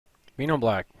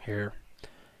Beanoblack here,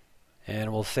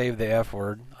 and we'll save the F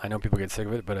word. I know people get sick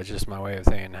of it, but it's just my way of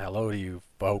saying hello to you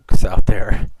folks out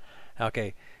there.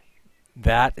 Okay,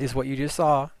 that is what you just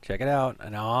saw. Check it out.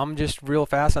 And now I'm just real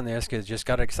fast on this because just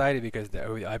got excited because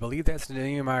I believe that's the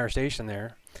Neumaya station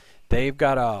there. They've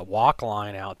got a walk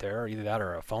line out there, either that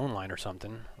or a phone line or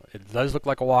something. It does look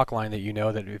like a walk line that you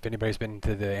know that if anybody's been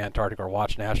to the Antarctic or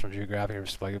watched National Geographic or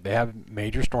stuff like that, they have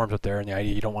major storms up there, and the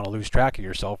idea you don't want to lose track of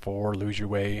yourself or lose your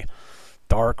way,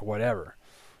 dark, whatever,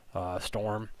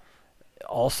 storm.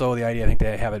 Also, the idea, I think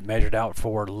they have it measured out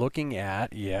for looking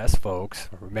at, yes, folks,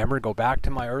 remember, go back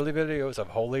to my early videos of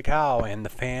holy cow and the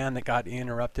fan that got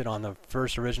interrupted on the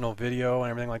first original video and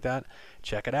everything like that.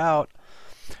 Check it out.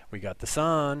 We got the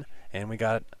sun, and we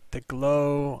got the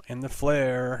glow and the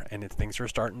flare, and things are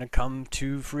starting to come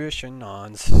to fruition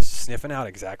on sniffing out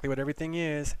exactly what everything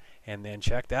is. And then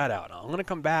check that out. Now, I'm going to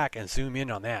come back and zoom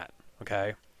in on that,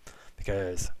 okay?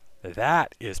 Because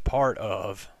that is part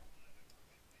of...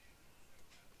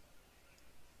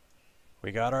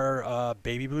 We got our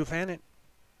baby blue planet,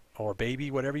 or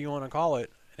baby, whatever you want to call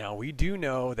it. Now, we do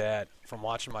know that from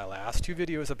watching my last two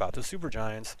videos about the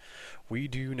supergiants, we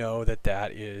do know that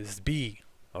that is B,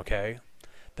 okay?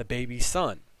 The baby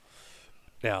sun.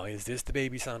 Now, is this the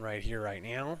baby sun right here, right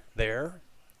now, there?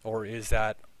 Or is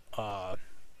that,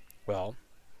 well,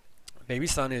 baby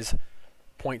sun is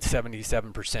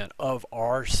 0.77% of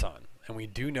our sun. And we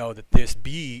do know that this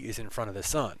B is in front of the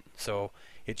sun. So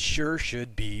it sure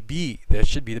should be B. This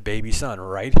should be the baby sun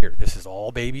right here. This is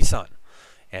all baby sun.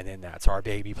 And then that's our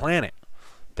baby planet.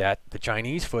 That the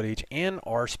Chinese footage and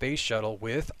our space shuttle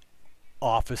with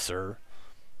Officer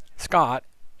Scott,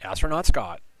 astronaut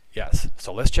Scott. Yes.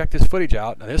 So let's check this footage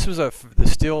out. Now this was the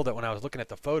still that when I was looking at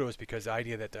the photos, because the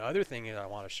idea that the other thing that I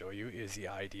want to show you is the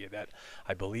idea that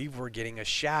I believe we're getting a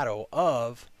shadow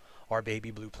of our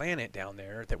baby blue planet down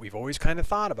there, that we've always kind of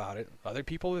thought about it. Other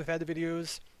people have had the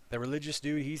videos. The religious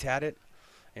dude, he's had it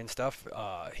and stuff.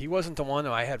 He wasn't the one.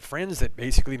 I had friends that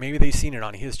basically maybe they seen it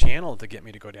on his channel to get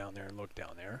me to go down there and look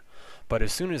down there. But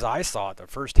as soon as I saw it, the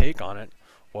first take on it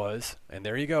was, and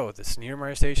there you go, this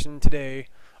NEUMAYER station today.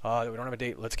 We don't have a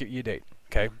date. Let's get you a date.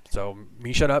 Okay, so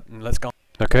me shut up and let's go.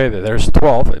 Okay, there's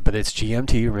 12, but it's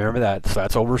GMT. Remember that. So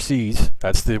that's overseas.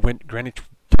 That's the Greenwich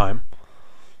time.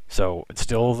 So it's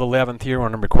still the 11th here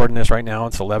when I'm recording this right now.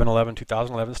 It's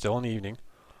 11/11/2011, still in the evening.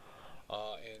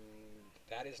 And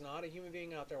that is not a human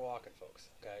being out there walking, folks.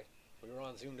 Okay, we were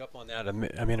zoomed up on that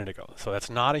a minute ago. So that's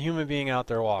not a human being out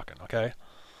there walking. Okay.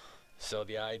 So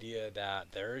the idea that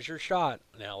there's your shot.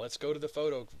 Now let's go to the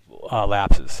photo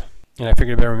lapses. And I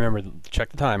figured I better remember,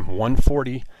 check the time,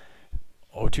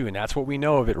 1:40:02, and that's what we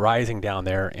know of it rising down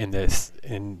there in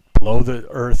below the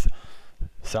Earth,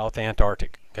 South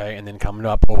Antarctic. Okay, and then coming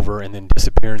up over and then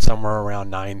disappearing somewhere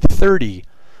around 9:30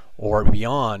 or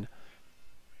beyond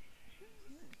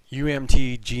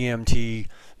UMT, GMT,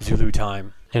 Zulu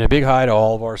time. And a big hi to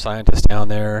all of our scientists down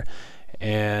there.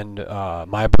 And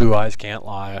my blue eyes can't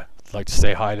lie. I'd like to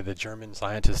say hi to the German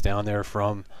scientists down there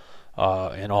from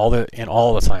and all the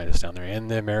scientists down there,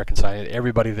 and the American scientists,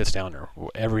 everybody that's down there,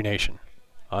 every nation,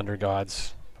 under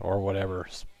gods or whatever,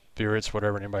 spirits,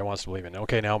 whatever anybody wants to believe in.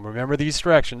 Okay, now remember these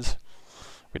directions.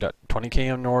 We got 20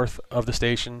 km north of the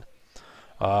station,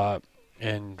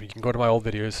 and you can go to my old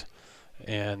videos.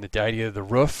 And the idea of the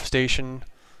roof station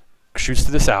shoots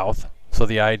to the south. So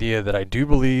the idea that I do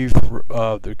believe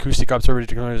the acoustic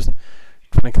observatory is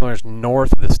 20 kilometers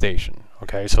north of the station.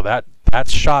 Okay, so that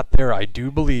shot there, I do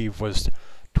believe, was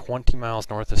 20 miles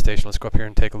north of the station. Let's go up here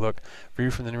and take a look. View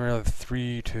from the number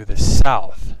 3 to the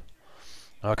south.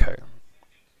 Okay.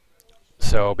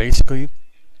 So basically,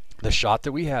 the shot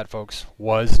that we had, folks,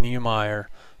 was Neuymayer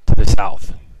to the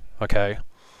south. Okay.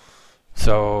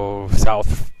 So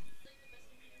south,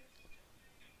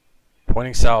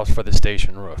 pointing south for the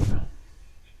station roof.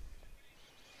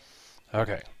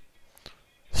 Okay.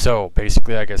 So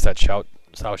basically, I guess that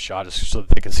south shot is so that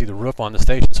they can see the roof on the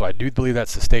station. So I do believe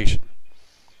that's the station.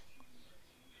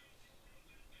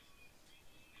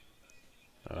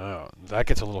 That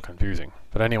gets a little confusing.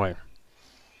 But anyway,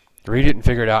 read it and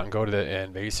figure it out and go to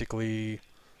and basically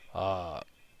Alfred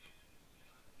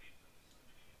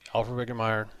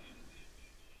Wegemeyer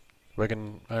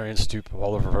Institute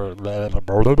all over.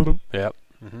 Yep.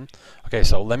 Okay,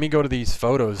 so let me go to these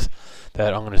photos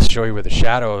that I'm going to show you with the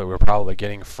shadow that we're probably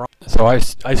getting from. So I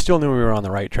still knew we were on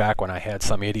the right track when I had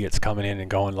some idiots coming in and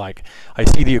going like, I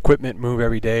see the equipment move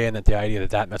every day, and that the idea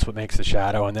that that's what makes the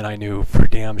shadow, and then I knew for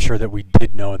damn sure that we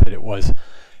did know that it was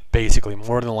basically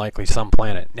more than likely some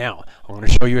planet. Now, I'm going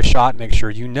to show you a shot, make sure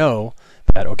you know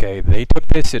that, okay, they took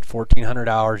this at 1400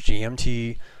 hours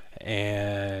GMT,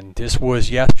 and this was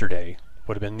yesterday.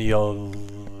 Would have been the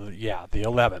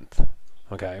 11th.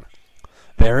 Okay,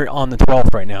 they're on the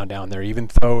 12th right now down there. Even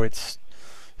though it's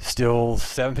still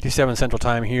 7:57 Central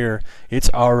Time here, it's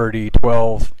already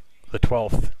the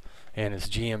 12th, and it's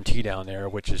GMT down there,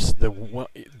 which is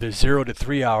the 0 to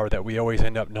 3 hour that we always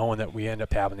end up knowing that we end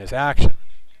up having this action.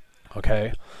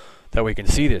 Okay, that we can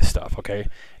see this stuff. Okay,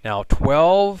 now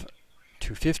 12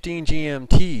 to 15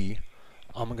 GMT,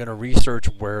 I'm going to research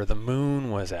where the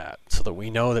moon was at so that we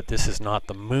know that this is not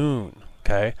the moon.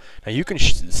 Okay, now you can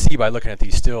see by looking at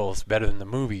these stills better than the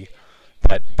movie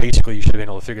that basically you should have been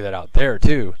able to figure that out there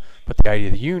too. But the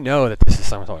idea that you know that this is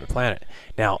some sort of planet.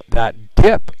 Now that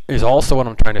dip is also what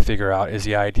I'm trying to figure out, is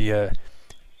the idea,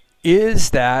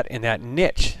 is that in that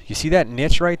niche, you see that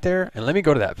niche right there? And let me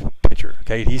go to that picture.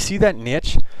 Okay, do you see that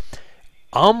niche?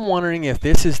 I'm wondering if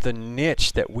this is the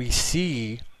niche that we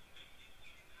see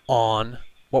on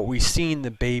what we see in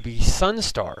the baby sun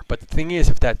star. But the thing is,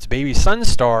 if that's baby sun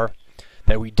star,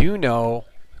 that we do know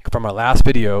from our last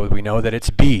video, we know that it's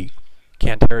B,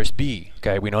 Kentaurus B.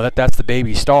 Okay, we know that that's the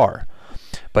baby star.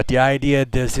 But the idea,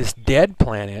 does this dead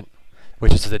planet,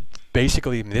 which is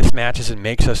basically this matches and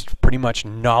makes us pretty much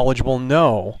knowledgeable,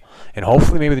 know, and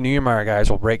hopefully maybe the Neuymayer guys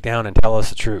will break down and tell us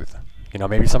the truth. You know,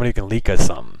 maybe somebody can leak us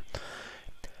something.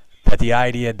 But the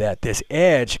idea that this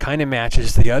edge kind of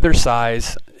matches the other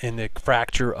size in the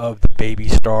fracture of the baby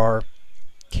star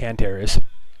Kentaurus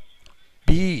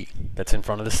B that's in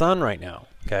front of the sun right now,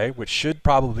 okay, which should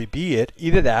probably be it.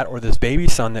 Either that or this baby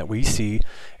sun that we see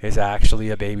is actually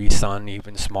a baby sun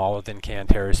even smaller than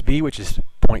Kentaurus B, which is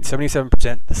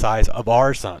 0.77% the size of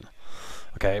our sun.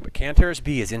 Okay, but Kentaurus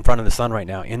B is in front of the sun right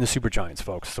now in the supergiants,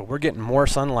 folks. So we're getting more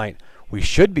sunlight. We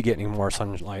should be getting more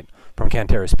sunlight from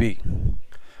Kentaurus B.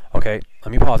 Okay,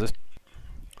 let me pause this.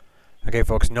 Okay,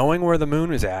 folks, knowing where the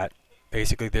moon is at,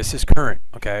 basically this is current,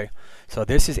 okay? So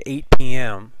this is 8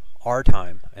 p.m. our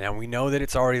time, and we know that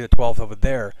it's already the 12th over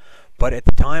there. But at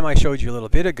the time I showed you a little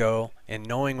bit ago, and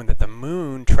knowing that the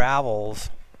moon travels,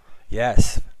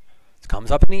 yes, it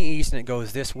comes up in the east and it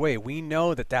goes this way, we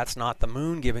know that that's not the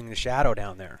moon giving the shadow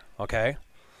down there, okay?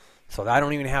 So I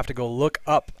don't even have to go look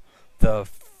up the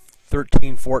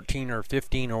 13, 14, or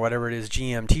 15, or whatever it is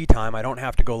GMT time. I don't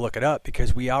have to go look it up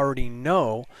because we already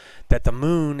know that the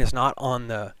moon is not on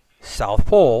the South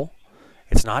Pole,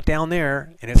 it's not down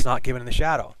there, and it's not giving the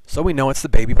shadow. So we know it's the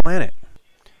baby planet.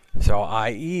 So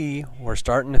i.e., we're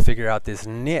starting to figure out this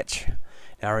niche.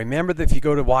 Now remember that if you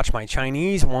go to watch my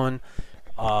Chinese one,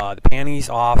 the panties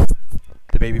off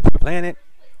the baby planet,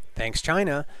 thanks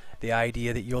China, the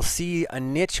idea that you'll see a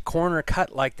niche corner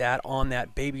cut like that on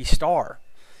that baby star.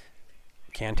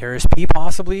 Kentaurus P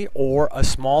possibly, or a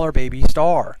smaller baby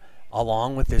star,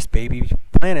 along with this baby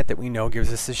planet that we know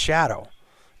gives us this shadow.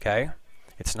 Okay?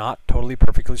 It's not totally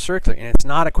perfectly circular, and it's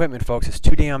not equipment, folks. It's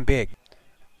too damn big.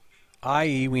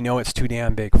 I.e., we know it's too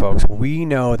damn big, folks. We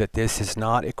know that this is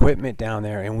not equipment down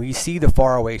there, and we see the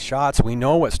faraway shots. We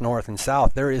know what's north and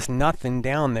south. There is nothing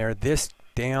down there this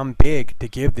damn big to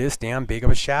give this damn big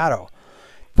of a shadow.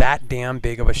 That damn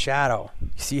big of a shadow. You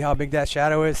see how big that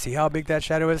shadow is? See how big that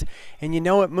shadow is? And you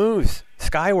know it moves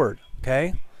skyward,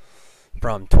 okay?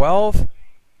 From 12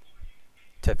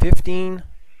 to 15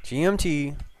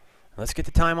 GMT. Let's get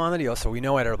the time on the deal. So we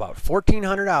know at about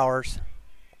 1400 hours.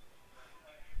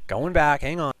 Going back,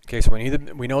 hang on. Okay, so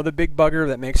we know the big bugger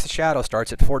that makes the shadow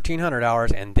starts at 1400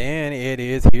 hours, and then it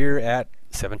is here at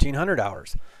 1700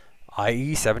 hours.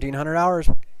 I.e. 1700 hours,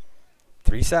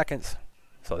 3 seconds.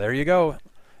 So there you go.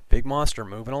 Big monster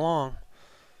moving along.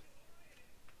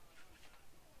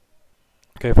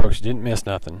 Okay, folks, you didn't miss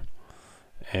nothing.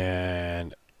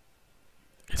 And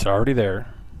it's already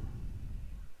there.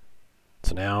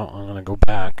 So now I'm going to go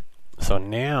back. So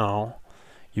now,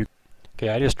 okay,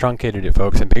 I just truncated it,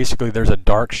 folks. And basically there's a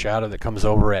dark shadow that comes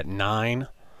over at 9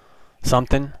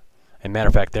 something. And matter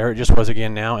of fact, there it just was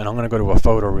again now. And I'm going to go to a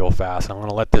photo real fast. I'm going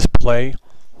to let this play.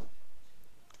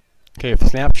 Okay, I've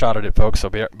snapshotted it, folks. So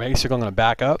basically I'm going to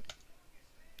back up.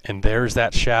 And there's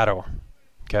that shadow.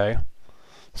 Okay.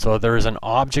 So there's an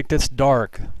object that's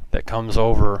dark that comes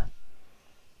over.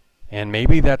 And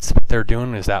maybe that's what they're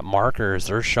doing, is that marker is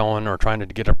they're showing or trying to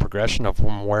get a progression of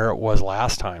from where it was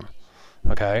last time.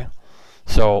 Okay.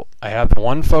 So I have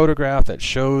one photograph that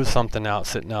shows something out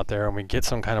sitting out there, and we get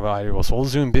some kind of idea. So we'll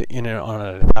zoom in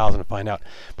on it 1000 to find out.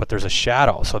 But there's a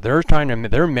shadow. So they're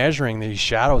they're measuring these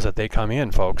shadows that they come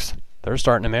in, folks. They're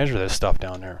starting to measure this stuff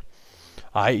down there.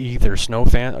 I.e. their snow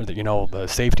fan, or the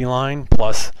safety line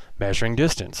plus measuring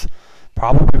distance.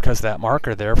 Probably because that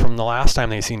marker there from the last time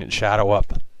they seen it shadow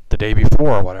up the day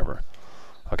before or whatever.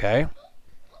 Okay.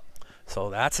 So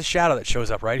that's a shadow that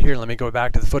shows up right here. Let me go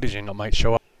back to the footage and it might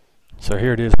show up. So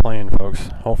here it is playing, folks.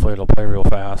 Hopefully it'll play real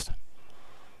fast.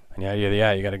 And yeah,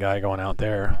 you got a guy going out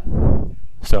there.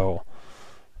 So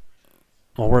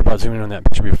we'll worry about zooming in on that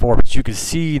picture before, but you can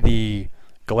see the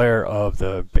glare of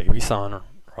the baby sun or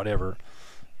whatever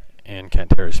and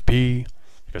Kentaurus B,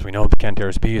 because we know the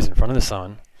Kentaurus B is in front of the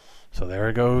sun. So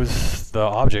there goes the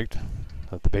object,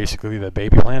 basically the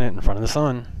baby planet in front of the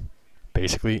sun,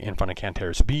 basically in front of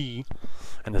Kentaurus B,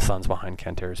 and the sun's behind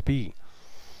Kentaurus B.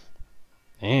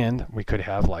 And we could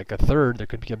have like a third, there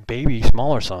could be a baby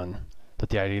smaller sun, that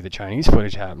the idea the Chinese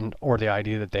footage happened, or the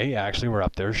idea that they actually were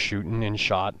up there shooting and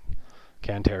shot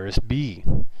Kentaurus B.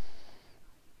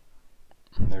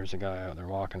 There's a guy out there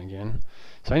walking again.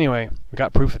 So anyway, we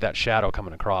got proof of that shadow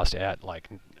coming across at like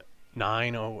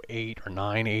 9:08 or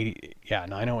 9:80, yeah,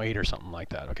 9:08 or something like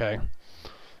that, okay?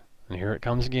 And here it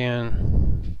comes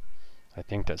again. I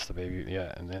think that's the baby,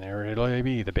 yeah, and then there it'll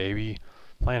be the baby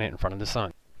planet in front of the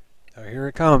sun. So here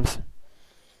it comes.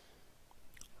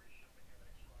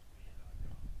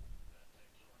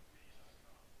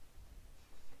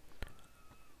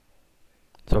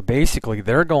 So basically,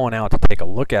 they're going out to take a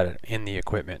look at it in the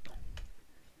equipment.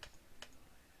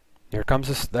 Here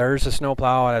comes there's a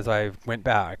snowplow as I went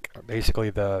back. Basically,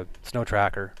 the snow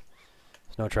track.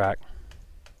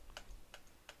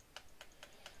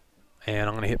 And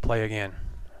I'm going to hit play again.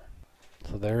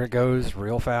 So there it goes,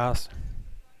 real fast.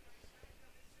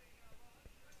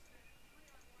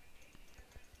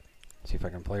 See if I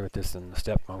can play with this in the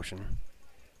step motion.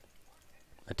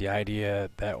 But the idea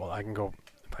that, well, I can go.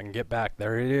 If I can get back,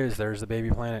 there it is. There's the baby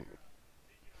planet.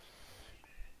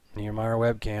 Neuymayer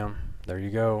webcam. There you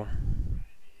go.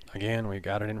 Again, we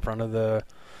got it in front of the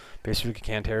basically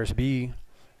Kentaurus B,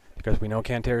 because we know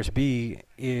Kentaurus B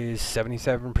is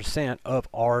 77% of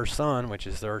our sun, which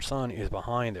is their sun, is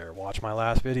behind there. Watch my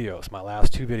last videos, my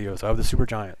last two videos of the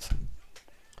supergiants.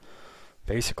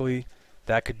 Basically,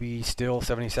 that could be still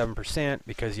 77%,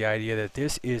 because the idea that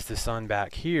this is the sun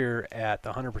back here at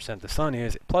the 100% the sun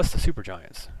is, plus the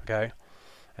supergiants, okay?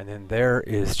 And then there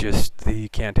is just the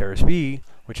Kentaurus B,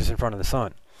 which is in front of the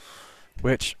sun,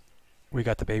 which we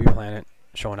got the baby planet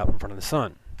showing up in front of the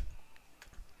sun.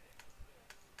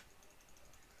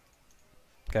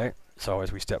 Okay, so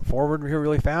as we step forward here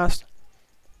really fast,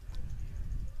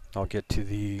 I'll get to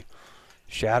the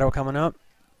shadow coming up.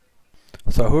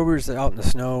 So whoever's out in the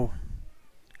snow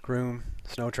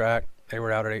snow track, they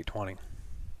were out at 8:20.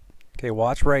 Okay,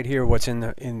 watch right here what's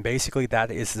in basically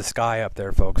that is the sky up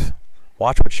there, folks.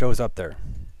 Watch what shows up there.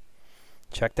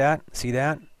 Check that, see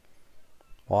that?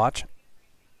 Watch.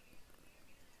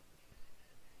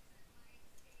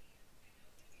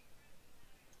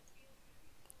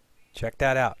 Check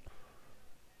that out.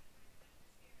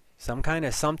 Some kind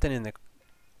of something in the,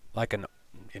 like an,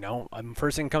 you know,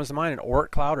 first thing comes to mind, an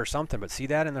Oort cloud or something, but see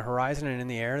that in the horizon and in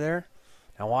the air there?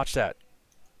 Now watch that.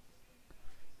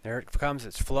 There it comes,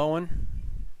 it's flowing.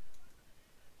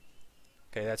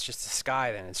 Okay, that's just the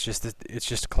sky then. It's just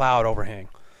a cloud overhang.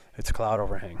 It's a cloud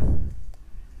overhang.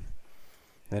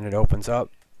 Then it opens up.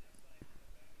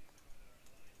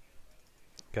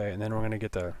 Okay, and then we're going to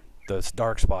get the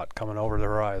dark spot coming over the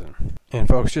horizon. And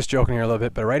folks, just joking here a little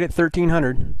bit, but right at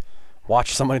 1300,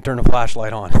 watch somebody turn a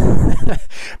flashlight on.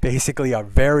 Basically a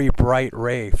very bright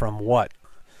ray from what?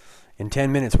 In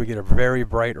 10 minutes we get a very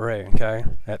bright ray, okay?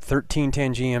 At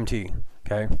 1310 GMT,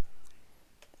 okay?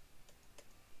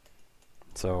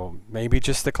 So maybe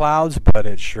just the clouds, but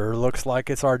it sure looks like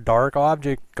it's our dark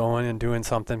object going and doing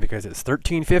something, because it's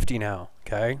 1350 now,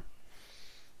 okay?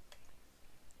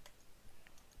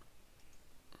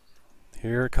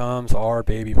 Here comes our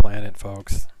baby planet,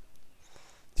 folks.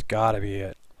 It's got to be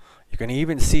it. You can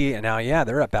even see it now. Yeah,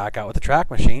 they're back out with the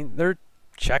track machine. They're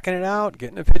checking it out,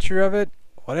 getting a picture of it,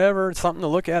 whatever. It's something to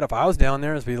look at. If I was down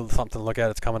there, it'd be something to look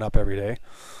at. It's coming up every day.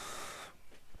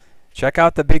 Check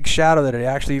out the big shadow that it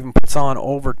actually even puts on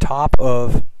over top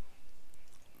of.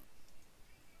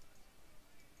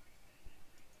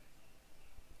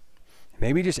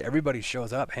 Maybe just everybody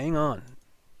shows up. Hang on.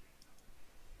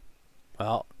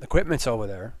 Well, the equipment's over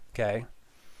there, okay?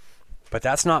 But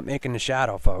that's not making the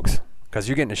shadow, folks, because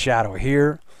you're getting a shadow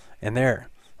here and there.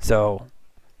 So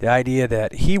the idea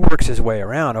that he works his way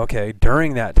around, okay,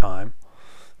 during that time.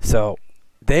 So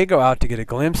they go out to get a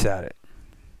glimpse at it.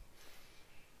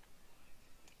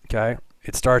 Okay,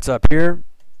 it starts up here.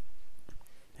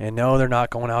 And no, they're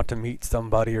not going out to meet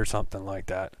somebody or something like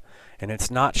that. And it's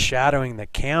not shadowing the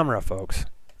camera, folks.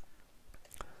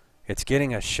 It's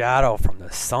getting a shadow from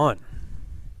the sun.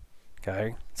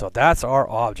 Okay, so that's our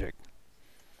object.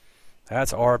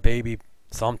 That's our baby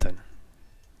something.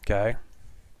 Okay,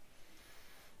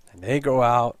 And they go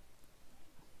out,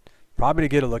 probably to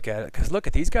get a look at it. Because look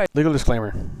at these guys. Legal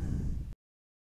disclaimer.